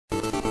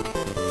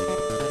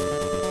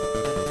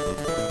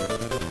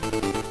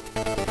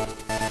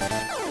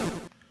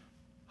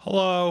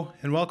Hello,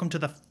 and welcome to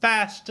the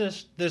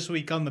fastest This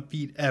Week on the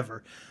Feed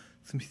ever.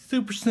 It's going to be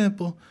super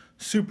simple,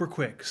 super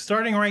quick.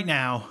 Starting right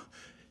now,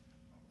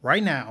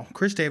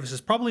 Chris Davis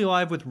is probably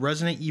live with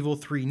Resident Evil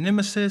 3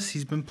 Nemesis.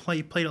 He's been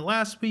played it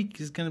last week.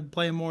 He's going to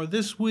play more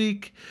this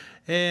week.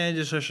 And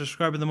just a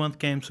subscriber of the month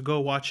game, so go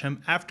watch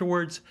him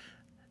afterwards.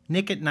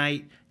 Nick at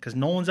night, because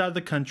Nolan's out of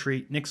the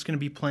country. Nick's going to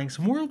be playing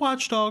some more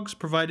Watch Dogs,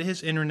 provided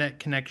his internet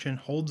connection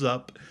holds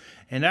up.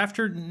 And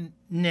after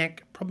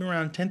Nick, probably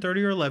around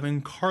 10:30 or 11,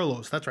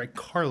 Carlos. That's right,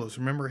 Carlos.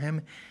 Remember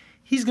him?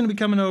 He's going to be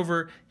coming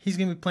over. He's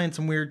going to be playing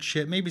some weird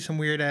shit, maybe some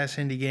weird-ass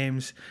indie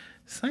games.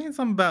 Saying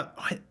something about,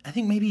 I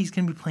think maybe he's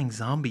going to be playing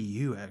Zombie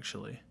U,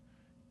 actually.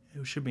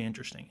 It should be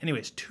interesting.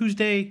 Anyways,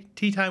 Tuesday,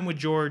 Tea Time with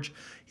George.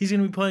 He's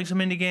going to be playing some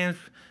indie games.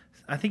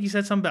 I think he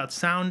said something about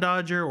Sound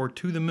Dodger or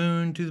To the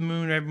Moon,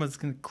 everyone's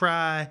going to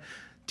cry.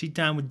 Tea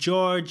Time with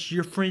George,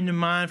 your friend of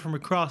mine from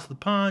across the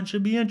pond.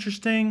 Should be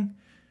interesting.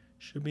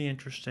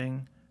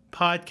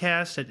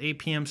 Podcast at 8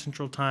 p.m.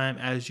 Central Time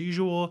as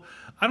usual.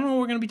 I don't know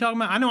what we're going to be talking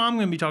about. I know I'm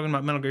going to be talking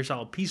about Metal Gear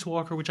Solid Peace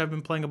Walker, which I've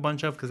been playing a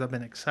bunch of because I've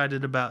been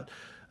excited about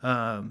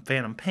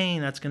Phantom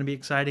Pain. That's going to be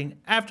exciting.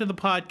 After the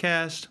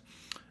podcast,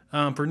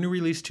 for New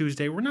Release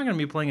Tuesday, we're not going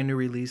to be playing a new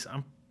release.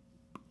 I'm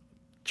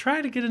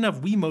trying to get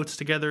enough Wiimotes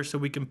together so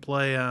we can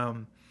play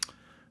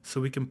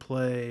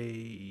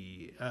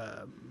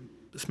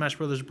Smash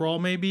Brothers Brawl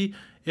maybe.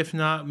 If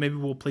not, maybe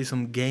we'll play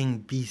some Gang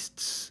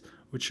Beasts,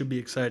 which should be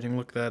exciting.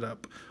 Look that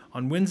up.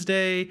 On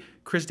Wednesday,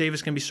 Chris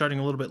Davis going to be starting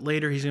a little bit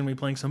later. He's going to be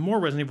playing some more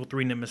Resident Evil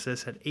 3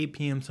 Nemesis at 8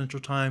 p.m.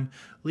 Central Time,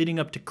 leading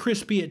up to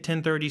Crispy at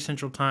 10:30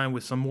 Central Time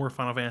with some more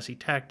Final Fantasy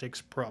Tactics,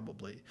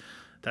 probably.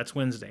 That's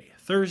Wednesday.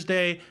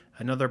 Thursday,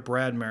 another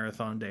Brad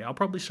Marathon day. I'll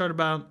probably start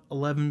about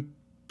 11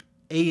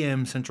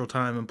 a.m. Central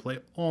Time and play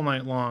all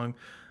night long.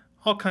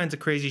 All kinds of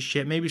crazy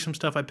shit. Maybe some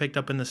stuff I picked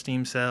up in the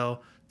Steam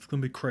sale. It's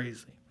going to be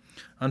crazy.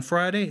 On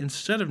Friday,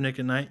 instead of Nick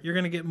at night, you're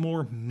going to get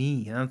more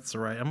me. That's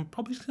right. I'm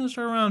probably going to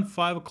start around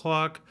 5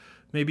 o'clock,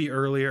 maybe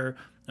earlier.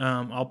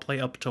 I'll play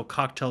up till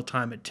cocktail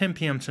time at 10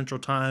 p.m. Central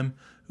Time.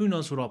 Who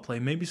knows what I'll play?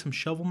 Maybe some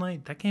Shovel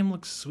Knight? That game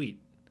looks sweet.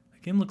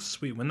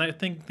 When that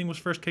thing was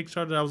first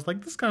kickstarted, I was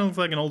like, this kind of looks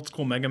like an old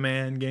school Mega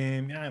Man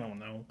game. I don't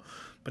know.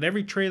 But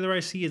every trailer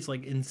I see is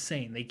like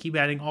insane. They keep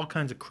adding all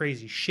kinds of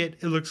crazy shit.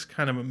 It looks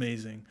kind of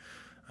amazing.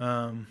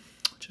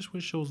 Just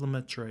wish it was the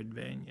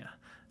Metroidvania.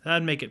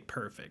 That'd make it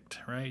perfect,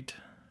 right?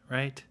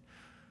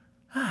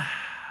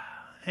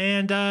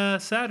 And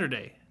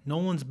Saturday,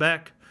 Nolan's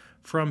back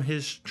from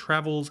his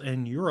travels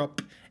in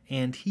Europe,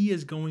 and he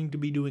is going to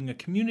be doing a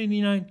community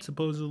night,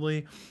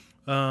 supposedly,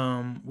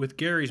 with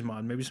Garry's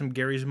Mod. Maybe some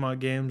Garry's Mod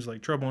games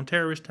like Trouble in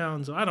Terrorist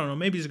Towns. I don't know.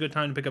 Maybe it's a good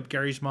time to pick up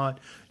Garry's Mod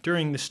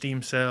during the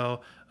Steam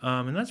sale.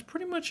 And that's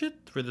pretty much it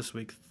for this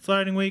week.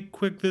 Exciting week,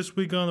 quick this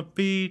week on the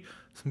feed.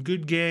 Some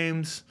good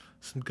games,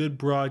 some good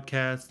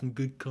broadcasts, some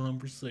good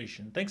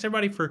conversation. Thanks,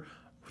 everybody, for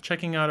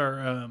checking out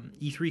our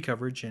E3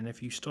 coverage. And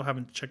if you still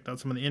haven't checked out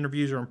some of the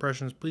interviews or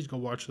impressions, please go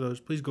watch those.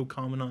 Please go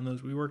comment on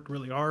those. We worked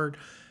really hard.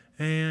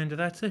 And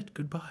that's it.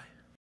 Goodbye.